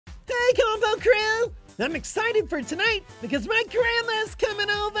Hey, Combo Crew! I'm excited for tonight because my grandma's coming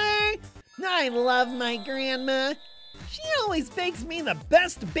over. I love my grandma. She always bakes me the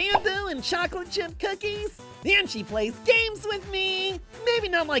best bamboo and chocolate chip cookies. And she plays games with me. Maybe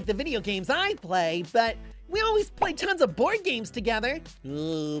not like the video games I play, but we always play tons of board games together.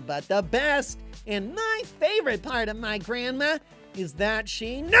 Ooh, but the best and my favorite part of my grandma is that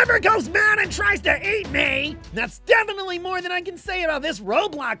she never goes mad and tries to eat me. That's definitely more than I can say about this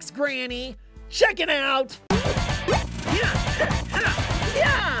Roblox granny. Check it out.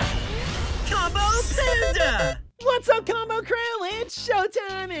 Yeah. Combo Panda. What's up, Combo Crew? It's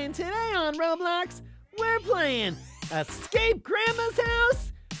showtime, and today on Roblox, we're playing Escape Grandma's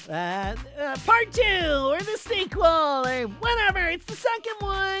House, Part 2, or the sequel, or whatever. It's the second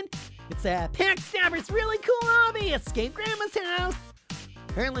one. It's a Packstabber's really cool hobby, Escape Grandma's House.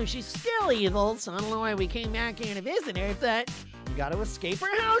 Apparently she's still evil, so I don't know why we came back here to visit her, but we gotta escape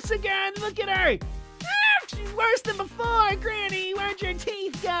her house again. Look at her. Ah, she's worse than before. Granny, where'd your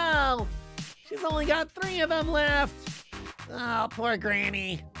teeth go? She's only got 3 of them left. Oh, poor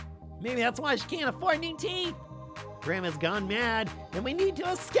Granny. Maybe that's why she can't afford new teeth. Grandma's gone mad, and we need to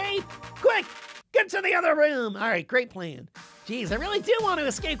escape. Quick, get to the other room. All right, great plan. Geez, I really do want to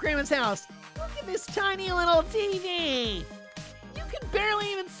escape Grandma's house. Look at this tiny little TV. You can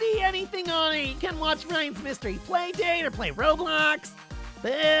barely even see anything on it. You can watch Ryan's Mystery Playdate or play Roblox.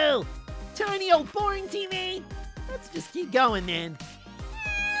 Boo! Tiny old boring TV. Let's just keep going then.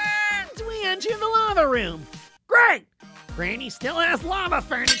 And we enter the lava room. Great! Granny still has lava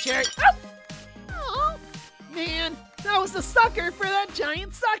furniture. Oh, man, that was a sucker for that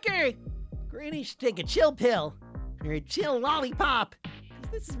giant sucker. Granny should take a chill pill. Or a chill lollipop.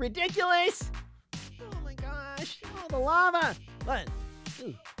 This is ridiculous. Oh my gosh. Oh, the lava. What?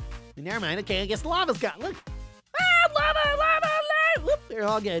 Ooh. Never mind. Okay, I guess the lava's got. Look. Ah, lava. Whoop, they're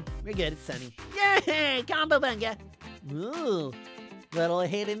all good. We're good. It's sunny. Yay! Combo bunga. Ooh. Little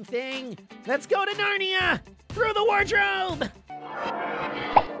hidden thing. Let's go to Narnia. Through the wardrobe.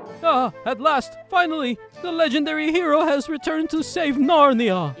 Ah, at last, finally, the legendary hero has returned to save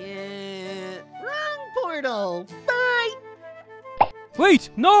Narnia. Wrong portal. Bye. Wait,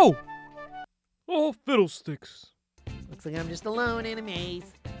 no! Oh, fiddlesticks. Looks like I'm just alone in a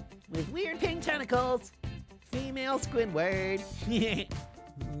maze with weird pink tentacles. Female Squidward.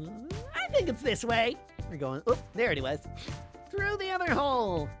 I think it's this way. We're going, oh, there it was. Through the other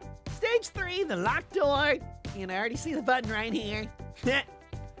hole. Stage 3, the locked door. And I already see the button right here.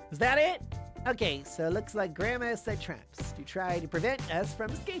 Is that it? Okay, so it looks like Grandma has set traps to try to prevent us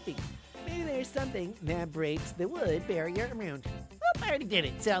from escaping. Maybe there's something that breaks the wood barrier around. Oh, I already did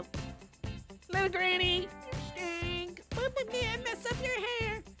it, so. Little Granny, you stink. Boop, and mess up your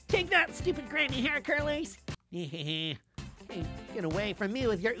hair. Take that, stupid Granny hair curlers. Hey, get away from me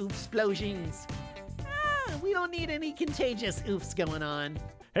with your oof explosions. Ah, we don't need any contagious oofs going on.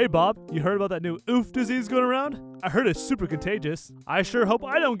 Hey Bob, you heard about that new oof disease going around? I heard it's super contagious. I sure hope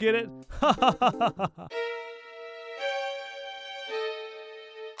I don't get it.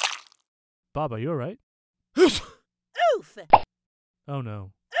 Bob, are you alright? Oof! Oh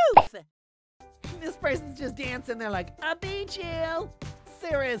no. Oof! This person's just dancing. They're like, I'll beat you.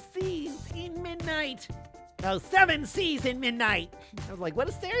 Sarah sees in midnight. Oh, 7 C's in midnight. I was like, what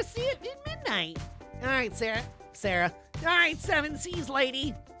does Sarah see at midnight? All right, Sarah. All right, 7 C's,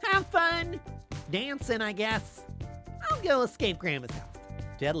 lady. Have fun. Dancing, I guess. I'll go escape Grandma's house.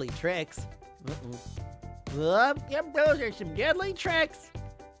 Deadly tricks. Yep, those are some deadly tricks.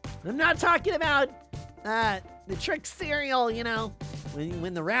 I'm not talking about the trick cereal, you know,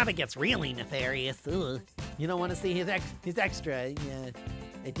 when the rabbit gets really nefarious. Ugh. You don't want to see his extra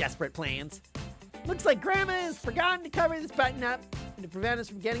desperate plans. Looks like Grandma has forgotten to cover this button up to prevent us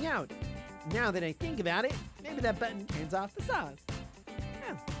from getting out. Now that I think about it, maybe that button turns off the saws.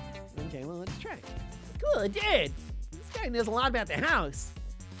 Oh, okay, well, let's try. Cool, it did. This guy knows a lot about the house.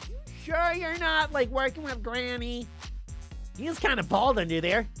 Sure you're not, like, working with Granny? He's kind of bald under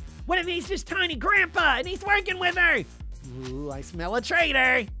there. What if he's just tiny Grandpa and he's working with her? Ooh, I smell a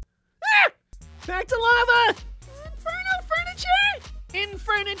traitor. Ah! Back to lava! In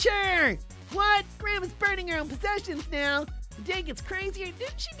furniture! What? Grandma's burning her own possessions now. The day gets crazier.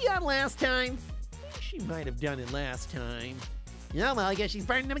 Didn't she do that last time? I think she might have done it last time. Yeah, well, I guess she's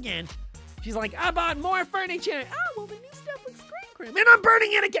burning them again. She's like, I bought more furniture. Oh, well, the new stuff looks great, Grandma. And I'm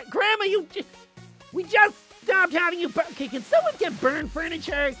burning it again. Grandma, we just stopped having you burn. Okay, can someone get burn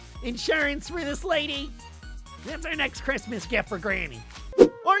furniture insurance for this lady? That's our next Christmas gift for Granny.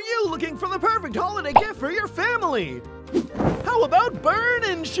 Are you looking for the perfect holiday gift for your family? How about burn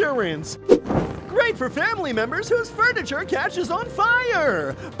insurance? Great for family members whose furniture catches on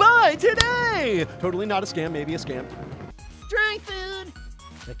fire. Buy buy today! Totally not a scam, maybe a scam. Dry food.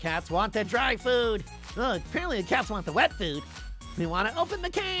 The cats want the dry food. Oh, apparently the cats want the wet food. They want to open the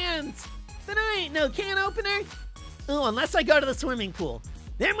cans. But I ain't no can opener. Oh, unless I go to the swimming pool.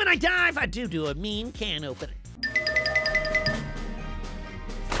 Then when I dive, I do a mean can opener.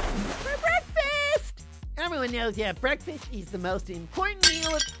 For breakfast! Everyone knows that breakfast is the most important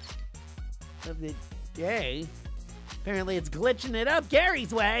meal of the day. Apparently it's glitching it up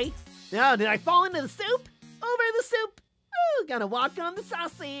Gary's way. Oh, did I fall into the soup? Over the soup. Oh, gotta walk on the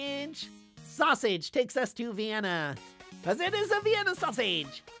sausage. Sausage takes us to Vienna, because it is a Vienna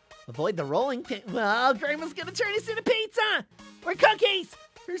sausage. Avoid the rolling pin. Well, Grandma's gonna turn us into pizza or cookies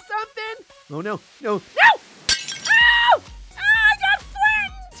or something. Oh no, no, no! Oh! Oh, I got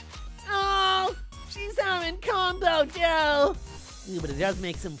flattened! Oh, she's having combo dough. Ooh, but it does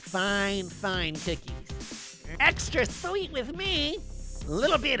make some fine cookies. Extra sweet with me. A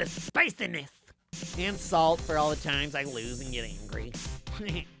little bit of spiciness. And salt for all the times I lose and get angry.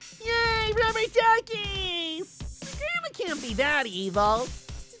 Yay, rubber duckies! Grandma can't be that evil.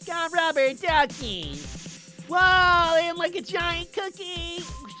 She's got rubber duckies. Whoa, and like a giant cookie.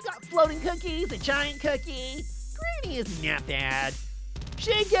 She's got floating cookies, a giant cookie. Granny isn't that bad.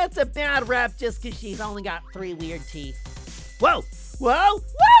 She gets a bad rep just because she's only got 3 weird teeth. Whoa, whoa,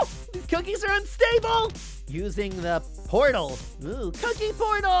 whoa! These cookies are unstable. Using the portal. Ooh, cookie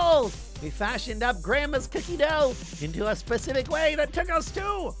portal! We fashioned up Grandma's cookie dough into a specific way that took us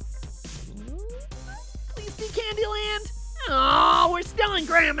to... Please be Candyland. Oh, we're still in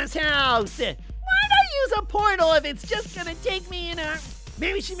Grandma's house. Why'd I use a portal if it's just gonna take me in a...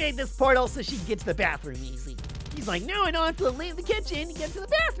 Maybe she made this portal so she can get to the bathroom easy. She's like, no, I don't have to leave the kitchen to get to the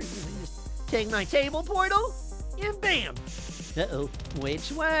bathroom. I just take my table portal and bam. Uh-oh,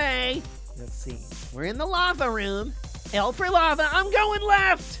 which way? Let's see. We're in the lava room. L for lava. I'm going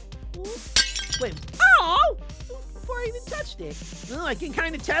left. Wait. Oh! Before I even touched it. Oh, I can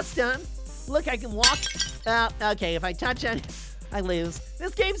kind of test them. Look, I can walk. Okay, if I touch it, I lose.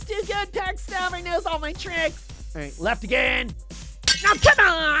 This game's too good. Backstabber knows all my tricks. All right, left again. Now, come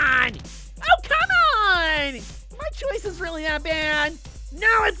on! Oh, come on! My choice is really that bad.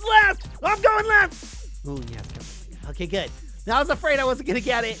 No, it's left. I'm going left. Oh, yes. Come on. Okay, good. I was afraid I wasn't going to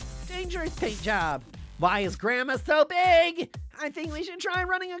get it. Dangerous paint job. Why is Grandma so big? I think we should try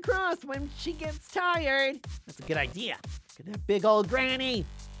running across when she gets tired. That's a good idea. Look at that big old granny.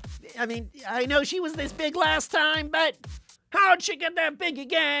 I mean, I know she was this big last time, but how'd she get that big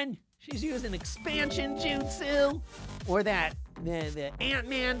again? She's using expansion jutsu or that the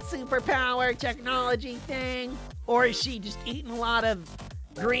Ant-Man superpower technology thing. Or is she just eating a lot of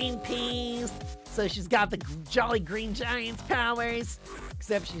green peas? So she's got the Jolly Green Giant's powers.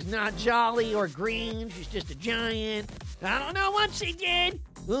 Except she's not jolly or green, she's just a giant. I don't know what she did.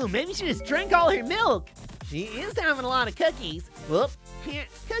 Ooh, maybe she just drank all her milk. She is having a lot of cookies. Whoop,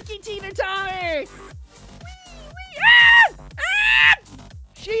 cookie teeter-totter. Ah! Ah!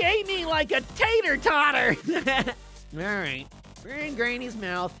 She ate me like a tater-totter. All right, we're in Granny's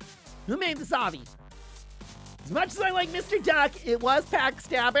mouth. Who made the Obby? As much as I like Mr. Duck, it was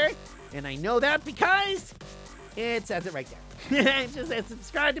Backstabber. And I know that because it says it right there. It just says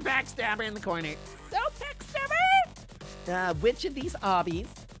subscribe to Backstabber in the corner. So, Backstabber! Which of these obbies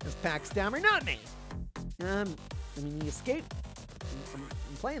has Backstabber not made? I mean, the Escape... I'm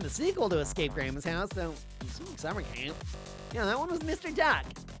playing the sequel to Escape Grandma's House, so I'm assuming summer camp. Yeah, that one was Mr. Duck.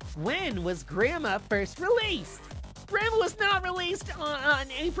 When was Grandma first released? Grandma was not released on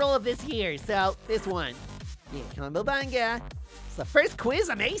April of this year, so this one. Yeah, Combo Banga. It's the first quiz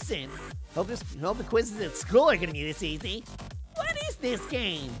I'm acing. Hope the quizzes at school are gonna be this easy. What is this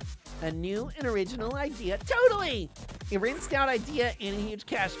game? A new and original idea. Totally! A rinsed out idea and a huge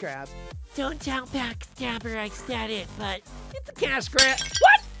cash grab. Don't tell Backstabber I said it, but it's a cash grab.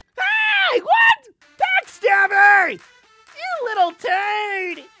 What? Hey! What? Backstabber! You little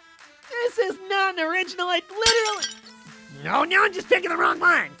turd! This is not an original, literally... No, I'm just picking the wrong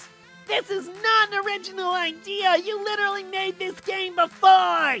ones. This is not an original idea. You literally made this game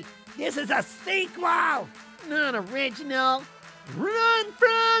before. This is a sequel, not original. Run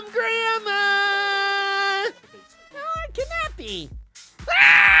from Grandma! How can that be?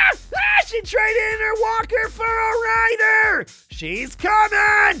 Ah! She traded in her walker for a rider! She's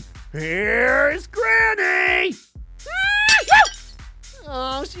coming! Here's Granny! Ah!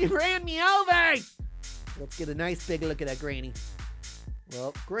 Oh, she ran me over! Let's get a nice big look at that Granny.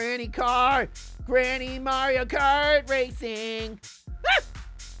 Well, Granny car! Granny Mario Kart racing! Ah!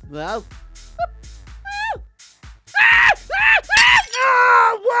 Well...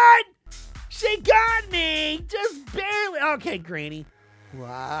 Oh, what? She got me! Just barely. Okay, Granny.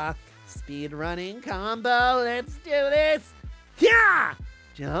 Walk Speed running combo. Let's do this. Yeah!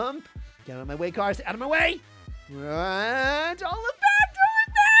 Jump. Get out of my way, cars. Out of my way. And all it back.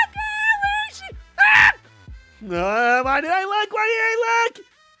 Ah, where is she? Ah! Why did I look? Why did I look?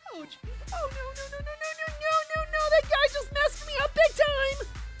 Oh, jeez. Oh, no. That guy just messed me up big time.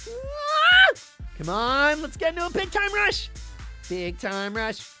 Ah! Come on. Let's get into a big time rush. Big time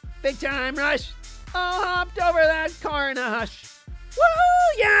rush. Big time rush. Oh, hopped over that car in a hush.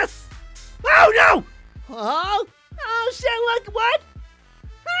 Woo! Yes! Oh, no! Oh, shit, look, what?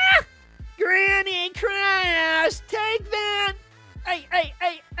 Ah! Granny Crash, take that!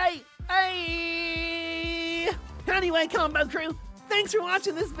 Hey! Anyway, Combo Crew, thanks for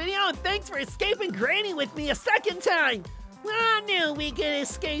watching this video and thanks for escaping Granny with me a second time. I knew we could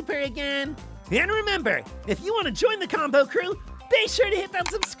escape her again. And remember, if you want to join the Combo Crew, be sure to hit that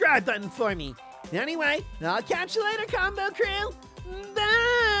subscribe button for me. Anyway, I'll catch you later, Combo Crew.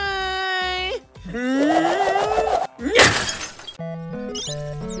 Bye!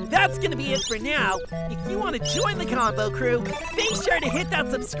 That's gonna be it for now. If you want to join the Combo Crew, be sure to hit that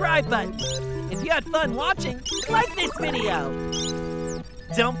subscribe button. If you had fun watching, like this video.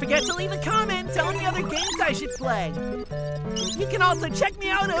 Don't forget to leave a comment telling me other games I should play. You can also check me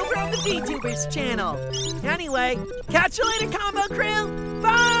out over on the VTubers channel. Anyway, catch you later, Combo Crew.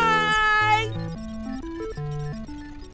 Bye!